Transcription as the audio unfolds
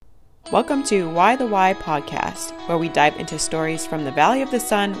Welcome to Why the Why podcast, where we dive into stories from the Valley of the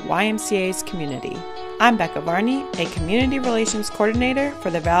Sun YMCA's community. I'm Becca Varney, a Community Relations Coordinator for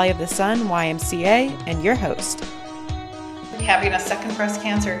the Valley of the Sun YMCA, and your host. Having a second breast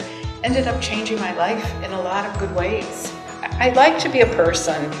cancer ended up changing my life in a lot of good ways. I like to be a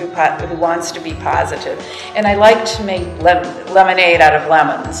person who wants to be positive, and I like to make lemonade out of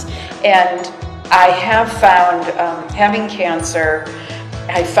lemons. And I have found, having cancer,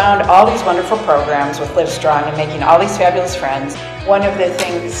 I found all these wonderful programs with Live Strong and making all these fabulous friends. One of the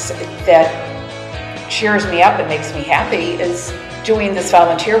things that cheers me up and makes me happy is doing this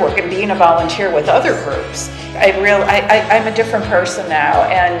volunteer work and being a volunteer with other groups. I'm a different person now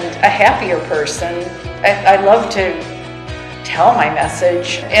and a happier person. I love to tell my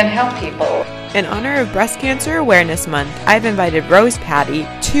message and help people. In honor of Breast Cancer Awareness Month, I've invited Rose Patty,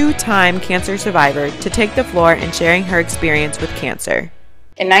 two-time cancer survivor, to take the floor in sharing her experience with cancer.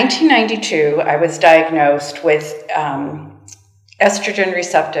 In 1992, I was diagnosed with estrogen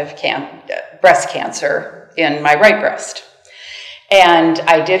receptive breast cancer in my right breast. And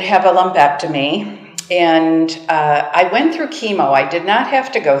I did have a lumpectomy, and I went through chemo. I did not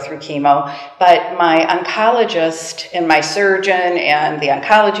have to go through chemo, but my oncologist and my surgeon and the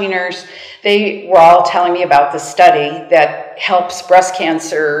oncology nurse, they were all telling me about the study that helps breast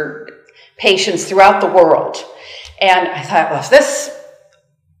cancer patients throughout the world. And I thought, well,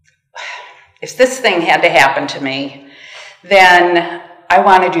 if this thing had to happen to me, then I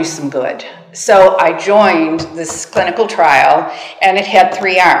want to do some good. So I joined this clinical trial, and it had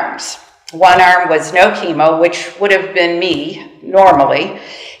 3 arms. One arm was no chemo, which would have been me normally.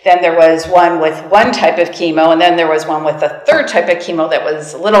 Then there was one with one type of chemo, and then there was one with a third type of chemo that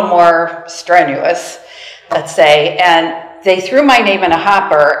was a little more strenuous, let's say. And they threw my name in a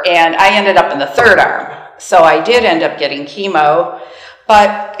hopper, and I ended up in the third arm. So I did end up getting chemo,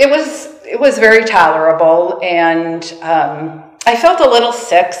 but it was very tolerable, and I felt a little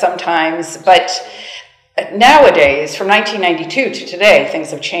sick sometimes, but nowadays, from 1992 to today,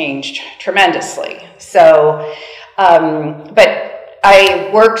 things have changed tremendously. So, but I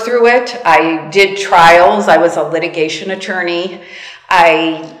worked through it. I did trials. I was a litigation attorney.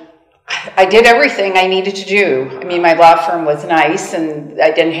 I did everything I needed to do. I mean, my law firm was nice, and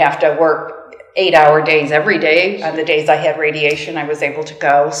I didn't have to work 8-hour days every day. On the days I had radiation, I was able to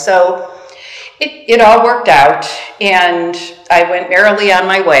go. So it all worked out, and I went merrily on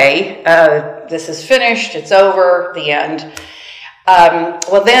my way. This is finished, it's over, the end.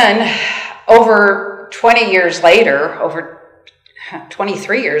 Well then, over 20 years later, over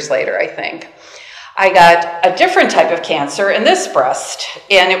 23 years later, I think, I got a different type of cancer in this breast,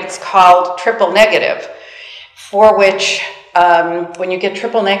 and it was called triple negative, for which when you get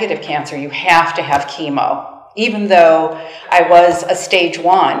triple negative cancer, you have to have chemo, even though I was a stage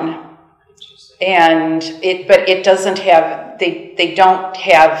 1. And but it doesn't have, they don't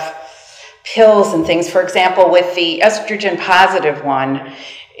have pills and things. For example, with the estrogen positive one,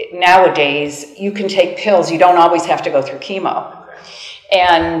 nowadays you can take pills. You don't always have to go through chemo.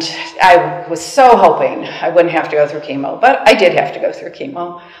 And I was so hoping I wouldn't have to go through chemo, but I did have to go through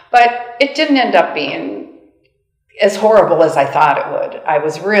chemo. But it didn't end up being as horrible as I thought it would. I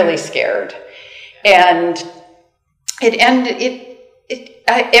was really scared. And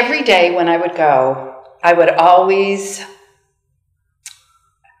every day when I would go, I would always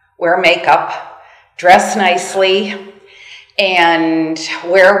wear makeup, dress nicely, and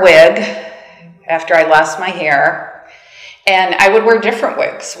wear a wig after I lost my hair. And I would wear different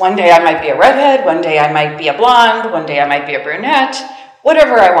wigs. One day I might be a redhead, one day I might be a blonde, one day I might be a brunette,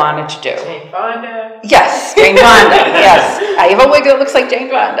 whatever I wanted to do. Jane Fonda. Yes, Jane Fonda, yes. I have a wig that looks like Jane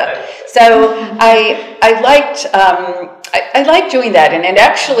Fonda. So I liked doing that, and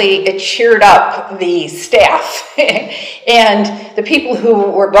actually it cheered up the staff. And the people who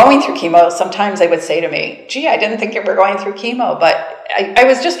were going through chemo, sometimes they would say to me, gee, I didn't think you were going through chemo, but I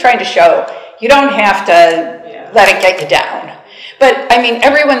was just trying to show you don't have to let it get you down. But I mean,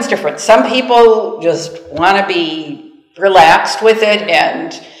 everyone's different. Some people just want to be relaxed with it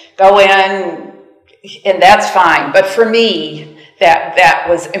and go in, and that's fine. But for me, that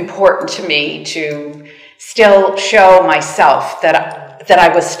was important to me to still show myself that I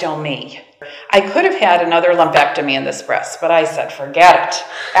was still me. I could have had another lumpectomy in this breast, but I said, forget it.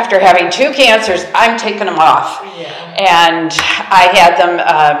 After having 2 cancers, I'm taking them off. Yeah. And I had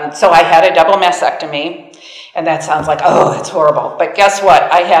them, so I had a double mastectomy. And that sounds like, oh, it's horrible. But guess what?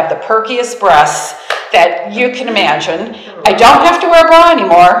 I have the perkiest breasts that you can imagine. I don't have to wear a bra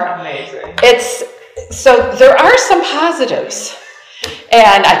anymore. Amazing. So there are some positives.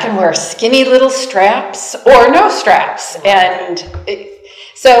 And I can wear skinny little straps or no straps. And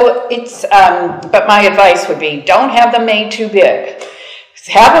So it's, but my advice would be don't have them made too big.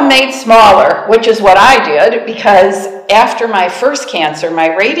 Have them made smaller, which is what I did, because after my first cancer,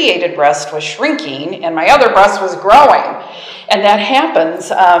 my radiated breast was shrinking and my other breast was growing. And that happens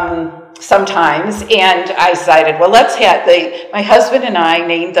sometimes. And I decided, well, let's have my husband and I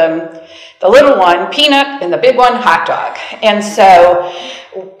named them, the little one, Peanut, and the big one, Hot Dog. And so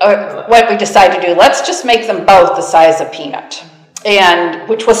what we decided to do, let's just make them both the size of Peanut, and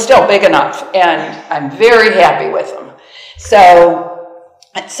which was still big enough. And I'm very happy with them. So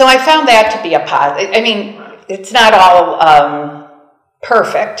I found that to be a positive. I mean, it's not all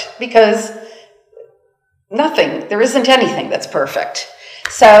perfect, because there isn't anything that's perfect.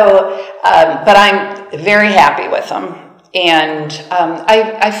 So, but I'm very happy with them. And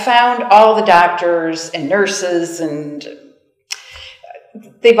I found all the doctors and nurses, and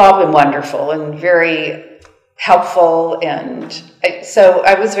they've all been wonderful and very helpful. And so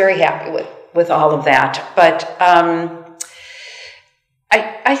I was very happy with all of that. But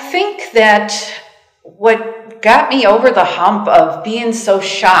I think that what got me over the hump of being so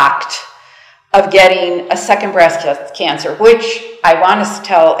shocked of getting a second breast cancer, which I want to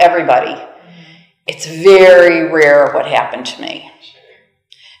tell everybody, it's very rare what happened to me.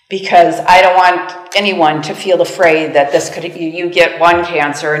 Because I don't want anyone to feel afraid that you get one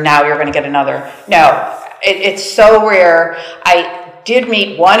cancer and now you're going to get another. No, it's so rare. I did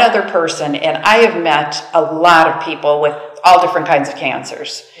meet one other person, and I have met a lot of people with all different kinds of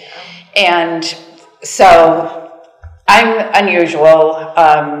cancers. And so I'm unusual,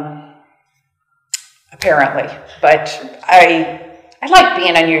 apparently, but I like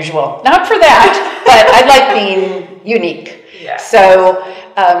being unusual. Not for that, but I like being unique. Yeah. So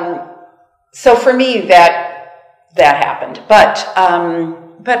for me, that happened. But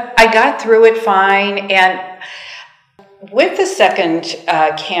I got through it fine. And with the second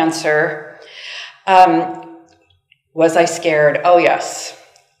cancer, was I scared? Oh, yes.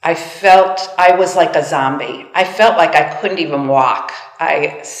 I felt I was like a zombie. I felt like I couldn't even walk.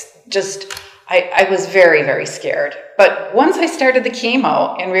 I was very, very scared. But once I started the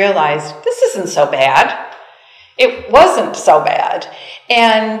chemo and realized this isn't so bad, it wasn't so bad.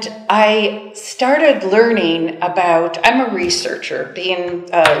 And I started learning about, I'm a researcher, being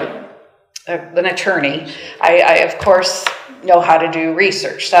an attorney. I of course, know how to do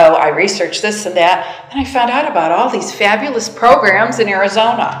research. So I researched this and that, and I found out about all these fabulous programs in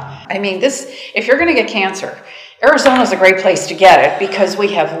Arizona. I mean, if you're going to get cancer, Arizona is a great place to get it, because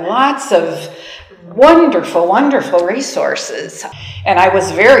we have lots of wonderful, wonderful resources. And I was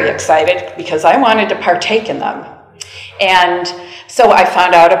very excited because I wanted to partake in them. And so I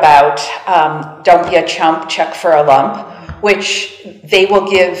found out about Don't Be a Chump, Check for a Lump, which they will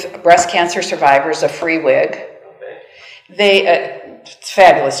give breast cancer survivors a free wig. It's a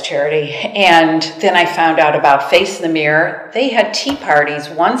fabulous charity. And then I found out about Face in the Mirror. They had tea parties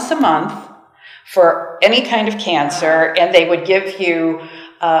once a month for any kind of cancer, and they would give you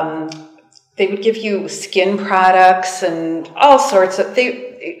skin products and all sorts of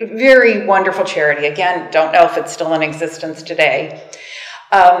very wonderful charity. Again, don't know if it's still in existence today.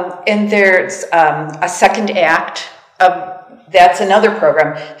 And there's a Second Act. That's another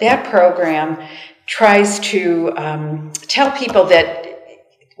program. That program tries to tell people that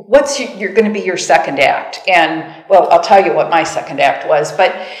you're going to be your second act. And, well, I'll tell you what my second act was.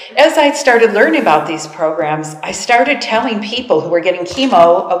 But as I started learning about these programs, I started telling people who were getting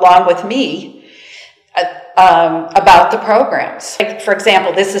chemo along with me about the programs. Like, for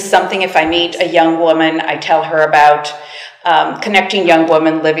example, this is something, if I meet a young woman, I tell her about connecting young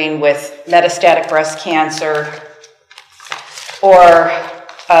women living with metastatic breast cancer, or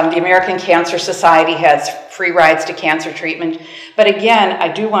the American Cancer Society has free rides to cancer treatment. But again,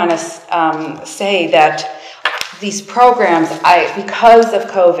 I do want to say that these programs, because of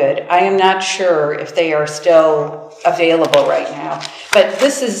COVID, I am not sure if they are still available right now. But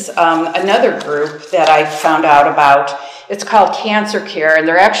this is another group that I found out about. It's called Cancer Care, and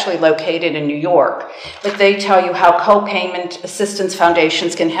they're actually located in New York. But they tell you how co-payment assistance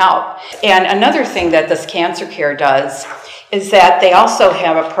foundations can help. And another thing that this Cancer Care does is that they also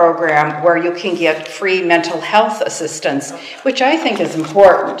have a program where you can get free mental health assistance, which I think is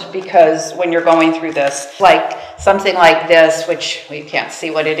important, because when you're going through this, like something like this, which we can't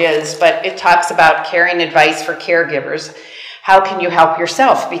see what it is, but it talks about caring advice for caregivers. How can you help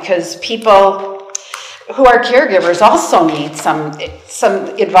yourself? Because people who are caregivers also need some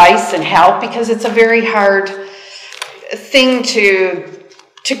advice and help, because it's a very hard thing to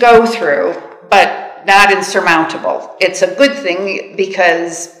go through, but not insurmountable. It's a good thing,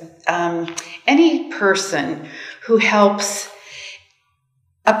 because any person who helps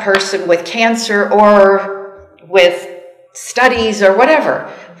a person with cancer or with studies or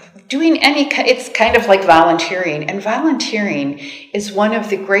whatever. It's kind of like volunteering. And volunteering is one of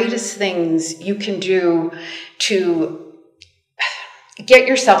the greatest things you can do to get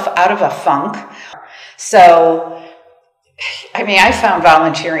yourself out of a funk. So, I found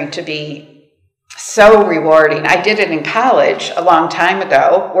volunteering to be so rewarding. I did it in college a long time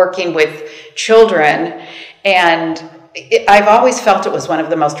ago, working with children, and I've always felt it was one of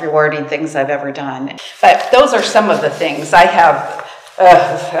the most rewarding things I've ever done. But those are some of the things. I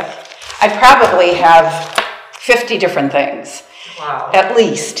probably have 50 different things. Wow. At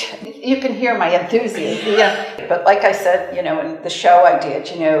least. You can hear my enthusiasm. Yeah. But like I said, in the show I did,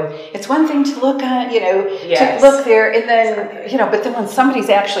 it's one thing to look at, Yes. to look there, and then, but then when somebody's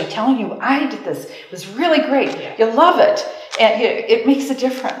actually telling you, I did this, it was really great, you love it, and it makes a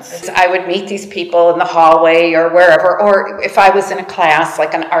difference. I would meet these people in the hallway or wherever, or if I was in a class,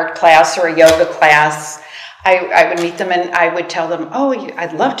 like an art class or a yoga class, I would meet them and I would tell them,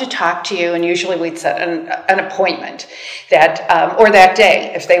 I'd love to talk to you. And usually we'd set an appointment or that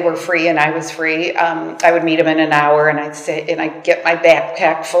day, if they were free and I was free, I would meet them in an hour and I'd get my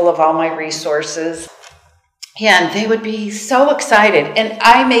backpack full of all my resources. And they would be so excited. And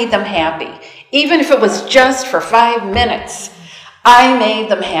I made them happy. Even if it was just for 5 minutes, I made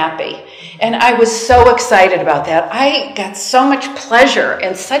them happy. And I was so excited about that. I got so much pleasure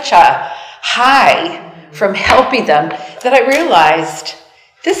and such a high from helping them that I realized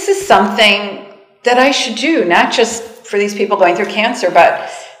this is something that I should do, not just for these people going through cancer, but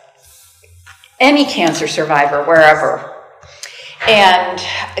any cancer survivor, wherever. And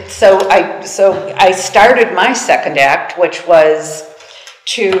so I started my second act, which was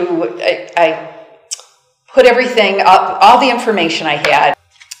I put everything up, all the information I had,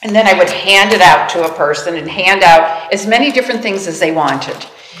 and then I would hand it out to a person and hand out as many different things as they wanted,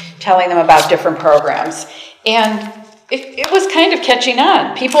 telling them about different programs. And it was kind of catching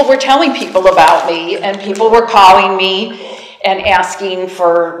on. People were telling people about me, and people were calling me and asking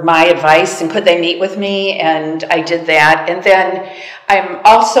for my advice and could they meet with me, and I did that. And then I'm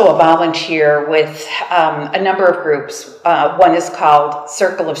also a volunteer with a number of groups. One is called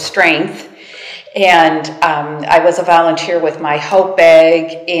Circle of Strength, and I was a volunteer with my Hope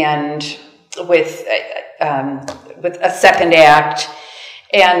Bag and with a second act.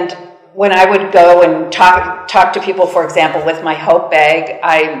 And when I would go and talk to people, for example, with my Hope Bag,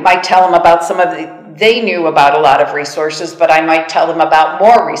 I might tell them about they knew about a lot of resources, but I might tell them about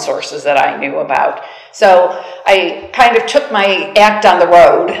more resources that I knew about. So I kind of took my act on the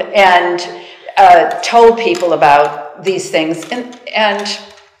road and told people about these things. And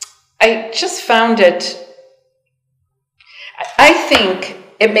I just found I think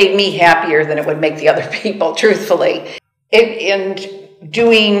it made me happier than it would make the other people, truthfully.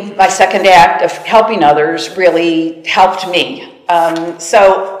 Doing my second act of helping others really helped me.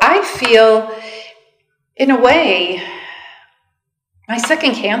 So I feel, in a way, my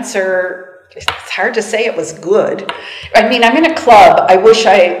second cancer, it's hard to say it was good. I'm in a club I wish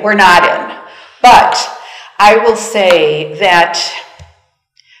I were not in. But I will say that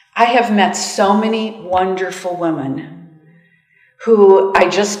I have met so many wonderful women who I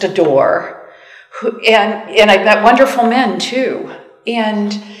just adore. And I've met wonderful men, too.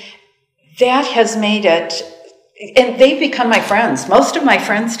 And that has made it, and they've become my friends. Most of my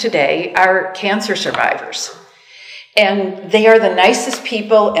friends today are cancer survivors. And they are the nicest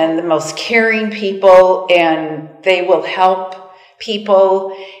people and the most caring people, and they will help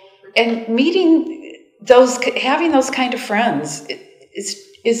people. And having those kind of friends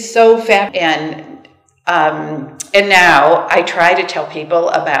is so fabulous. And now I try to tell people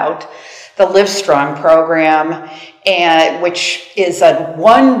about the Live Strong program, which is a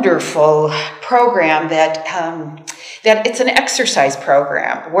wonderful program that it's an exercise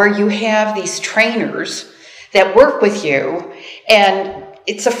program where you have these trainers that work with you, and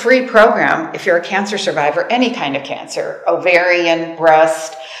it's a free program if you're a cancer survivor, any kind of cancer, ovarian,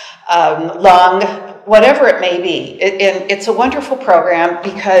 breast, lung, whatever it may be. And it's a wonderful program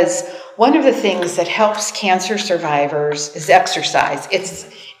because one of the things that helps cancer survivors is exercise. It's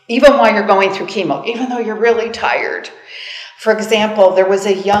even while you're going through chemo, even though you're really tired. For example, there was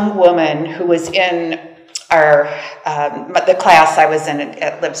a young woman who was in the class I was in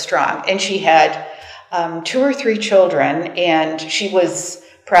at Live Strong, and she had 2 or 3 children, and she was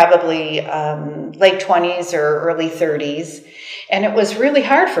probably late 20s or early 30s, and it was really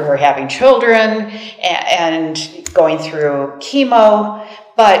hard for her having children and going through chemo,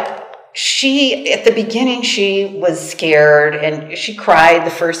 but at the beginning, she was scared, and she cried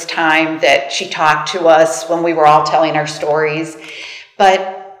the first time that she talked to us when we were all telling our stories. But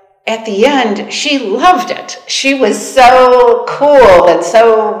at the end, she loved it. She was so cool and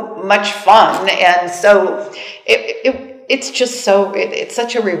so much fun, and so it's just so, it's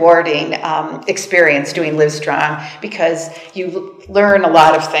such a rewarding experience doing Livestrong, because you learn a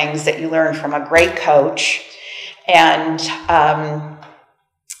lot of things that you learn from a great coach, and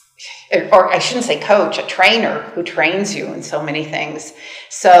or I shouldn't say coach, a trainer who trains you in so many things.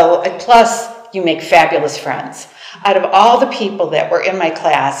 So, plus you make fabulous friends. Out of all the people that were in my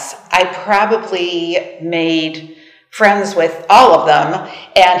class, I probably made friends with all of them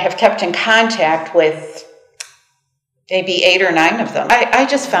and have kept in contact with maybe 8 or 9 of them. I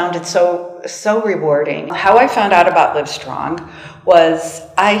just found it so rewarding. How I found out about Livestrong was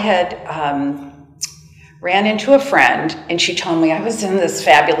I had ran into a friend, and she told me I was in this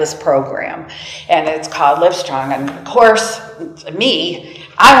fabulous program, and it's called Livestrong. And of course,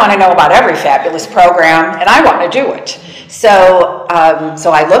 I want to know about every fabulous program, and I want to do it. So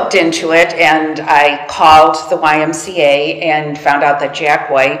I looked into it, and I called the YMCA and found out that Jack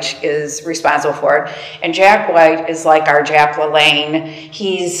White is responsible for it. And Jack White is like our Jack LaLanne.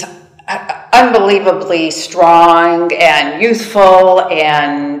 He's unbelievably strong and youthful,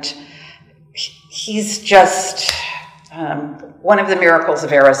 and he's just one of the miracles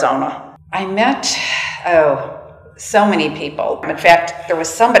of Arizona. I met, so many people. In fact, there was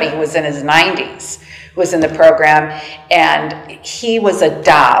somebody who was in his 90s who was in the program, and he was a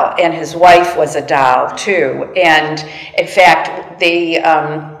doll, and his wife was a doll too. And in fact,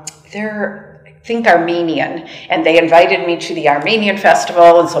 they're I think Armenian, and they invited me to the Armenian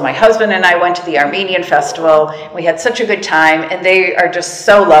festival, and so my husband and I went to the Armenian festival. We had such a good time, and they are just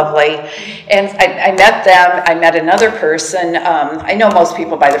so lovely. And I met them. I met another person. I know most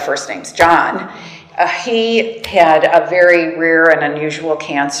people by their first names, John. He had a very rare and unusual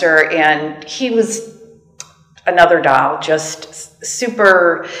cancer, and he was another doll, just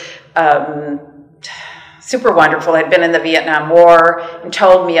super wonderful. Had been in the Vietnam War and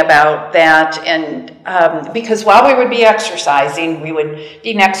told me about that. And because while we would be exercising, we would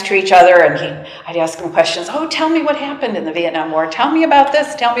be next to each other, and I'd ask him questions. Oh, tell me what happened in the Vietnam War. Tell me about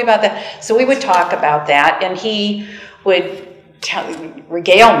this. Tell me about that. So we would talk about that, and he would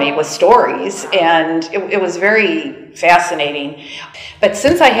regale me with stories, and it was very fascinating. But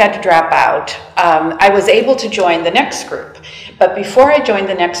since I had to drop out, I was able to join the next group. But before I joined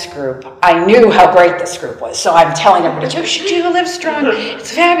the next group, I knew how great this group was. So I'm telling everybody, you should do Livestrong.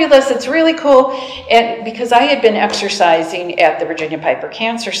 It's fabulous. It's really cool. And because I had been exercising at the Virginia Piper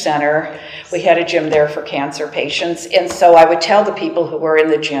Cancer Center, we had a gym there for cancer patients. And so I would tell the people who were in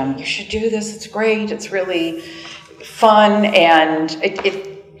the gym, you should do this. It's great. It's really fun, and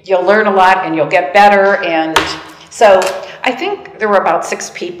you'll learn a lot, and you'll get better. And so I think there were about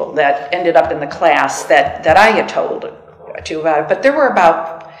 6 people that ended up in the class that I had told to about it, but there were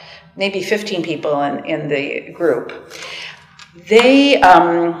about maybe 15 people in the group. They,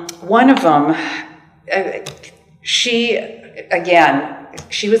 one of them, she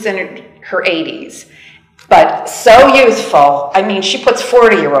was in her 80s, but so youthful. I mean, she puts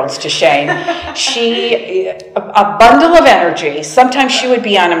 40-year-olds to shame. A bundle of energy. Sometimes she would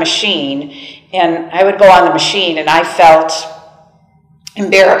be on a machine, and I would go on the machine, and I felt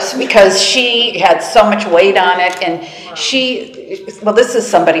embarrassed because she had so much weight on it. And this is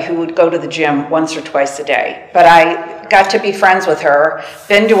somebody who would go to the gym once or twice a day. But I got to be friends with her,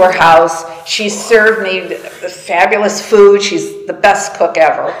 been to her house. She served me fabulous food. She's the best cook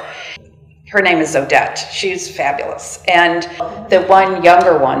ever. Her name is Odette. She's fabulous. And the one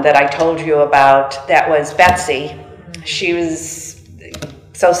younger one that I told you about, that was Betsy. She was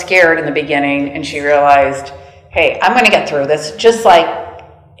so scared in the beginning, and she realized, hey, I'm going to get through this. Just like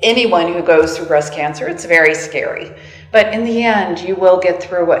anyone who goes through breast cancer, it's very scary. But in the end, you will get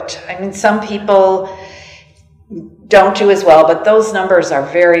through it. I mean, some people don't do as well, but those numbers are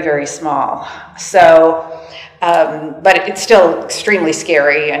very, very small. So, but it's still extremely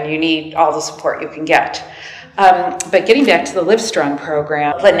scary, and you need all the support you can get. But getting back to the Livestrong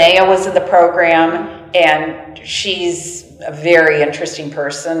program, Linnea was in the program, and she's a very interesting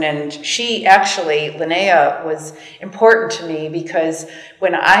person. And Linnea was important to me because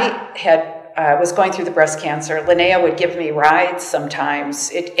when I was going through the breast cancer, Linnea would give me rides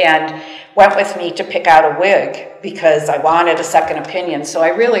sometimes and went with me to pick out a wig because I wanted a second opinion. So I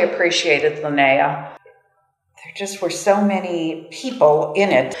really appreciated Linnea. There just were so many people in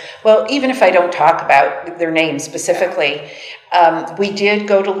it. Well, even if I don't talk about their names specifically, we did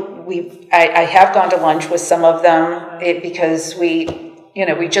go to, I have gone to lunch with some of them because we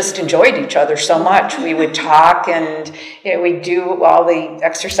we just enjoyed each other so much. We would talk, and we'd do all the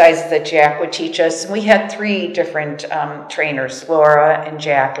exercises that Jack would teach us. And we had 3 different trainers, Laura and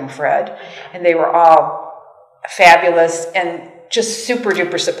Jack and Fred, and they were all fabulous and just super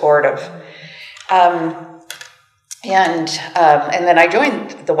duper supportive. And then I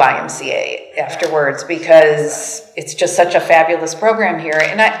joined the YMCA afterwards because it's just such a fabulous program here.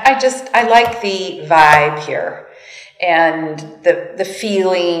 And I like the vibe here and the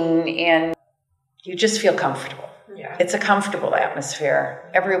feeling, and you just feel comfortable. Yeah. It's a comfortable atmosphere.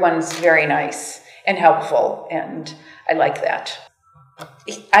 Everyone's very nice and helpful, and I like that.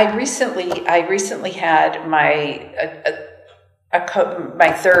 I recently had my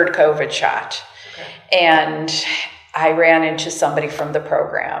 3rd COVID shot. And I ran into somebody from the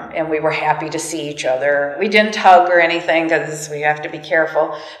program, and we were happy to see each other. We didn't hug or anything because we have to be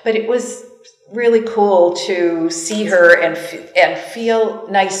careful, but it was really cool to see her and feel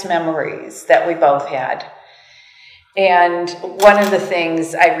nice memories that we both had. And one of the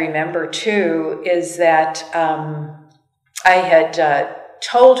things I remember too is that I had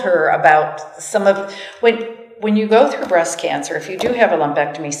told her about some of when you go through breast cancer. If you do have a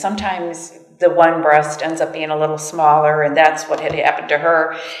lumpectomy, sometimes the one breast ends up being a little smaller, and that's what had happened to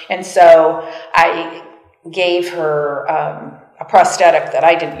her. And so I gave her a prosthetic that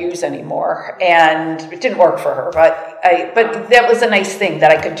I didn't use anymore, and it didn't work for her, but that was a nice thing that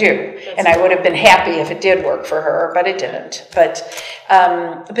I could do, and I would have been happy if it did work for her, but it didn't. But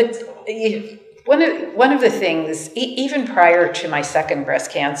one of the things, even prior to my 2nd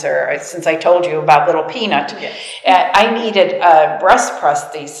breast cancer, since I told you about Little Peanut, I needed a breast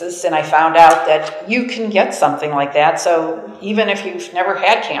prosthesis, and I found out that you can get something like that. So even if you've never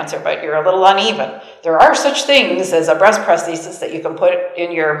had cancer, but you're a little uneven, there are such things as a breast prosthesis that you can put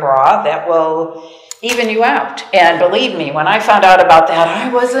in your bra that will even you out. And believe me, when I found out about that,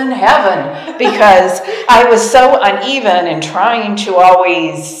 I was in heaven, because I was so uneven and trying to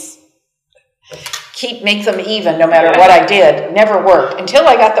always make them even no matter what I did. Never worked until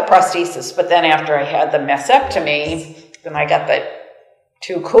I got the prosthesis. But then after I had the mastectomy, then I got the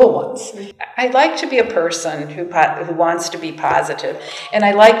 2 cool ones. I like to be a person who wants to be positive, and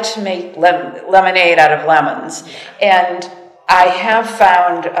I like to make lemonade out of lemons. And I have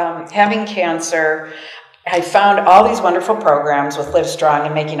found, having cancer, I found all these wonderful programs with Livestrong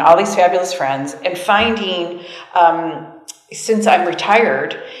and making all these fabulous friends, and finding, since I'm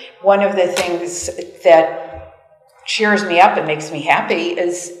retired, one of the things that cheers me up and makes me happy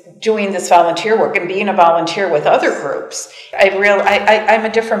is doing this volunteer work and being a volunteer with other groups. I'm a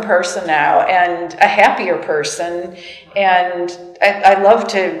different person now, and a happier person, and I love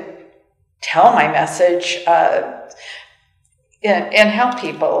to tell my message and help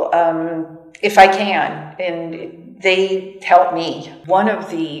people if I can, and they help me. One of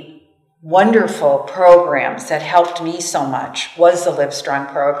the wonderful programs that helped me so much was the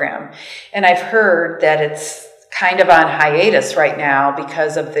Livestrong program. And I've heard that it's kind of on hiatus right now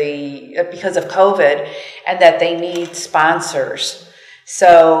because of COVID, and that they need sponsors.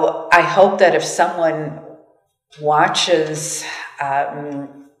 So I hope that if someone watches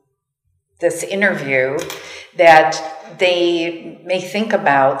this interview, that they may think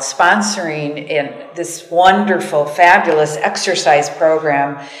about sponsoring in this wonderful, fabulous exercise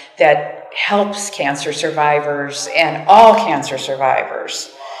program that helps cancer survivors and all cancer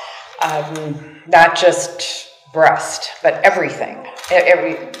survivors, not just breast, but everything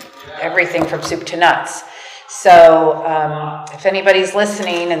from soup to nuts. So if anybody's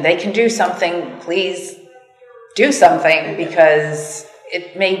listening and they can do something, please do something, because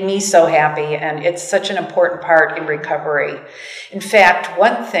it made me so happy, and it's such an important part in recovery. In fact,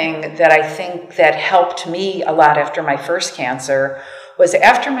 one thing that I think that helped me a lot after my first cancer was,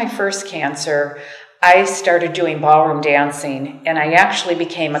 after my first cancer, I started doing ballroom dancing, and I actually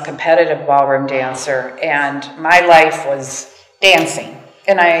became a competitive ballroom dancer, and my life was dancing.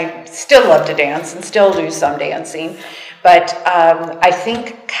 And I still love to dance and still do some dancing, but I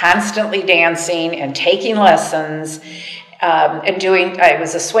think constantly dancing and taking lessons, I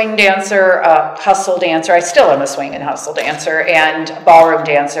was a swing dancer, a hustle dancer. I still am a swing and hustle dancer, and a ballroom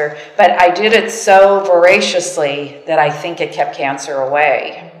dancer, but I did it so voraciously that I think it kept cancer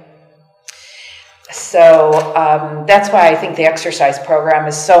away. So that's why I think the exercise program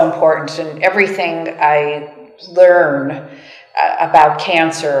is so important, and everything I learn about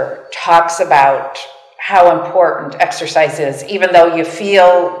cancer talks about how important exercise is, even though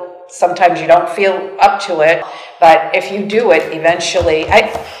sometimes you don't feel up to it, but if you do it, eventually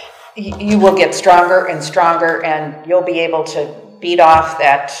you will get stronger and stronger, and you'll be able to beat off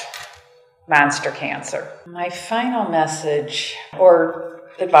that monster cancer. My final message or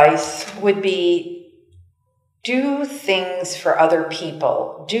advice would be, do things for other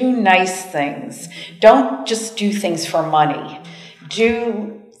people. Do nice things. Don't just do things for money.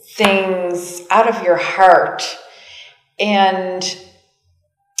 Do things out of your heart, and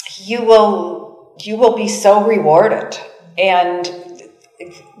you will be so rewarded. And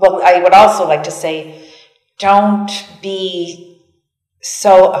well, I would also like to say, don't be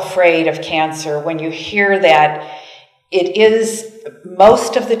so afraid of cancer. When you hear that, it is,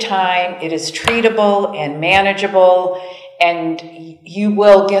 most of the time, it is treatable and manageable, and you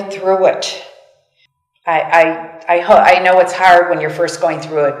will get through it. I know it's hard when you're first going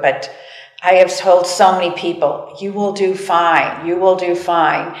through it, but I have told so many people, you will do fine, you will do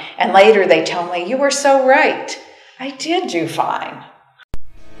fine. And later they tell me, you were so right. I did do fine.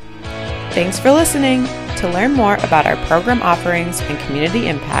 Thanks for listening. To learn more about our program offerings and community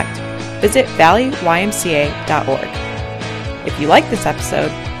impact, visit valleyymca.org. If you like this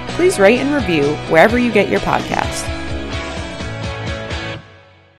episode, please rate and review wherever you get your podcast.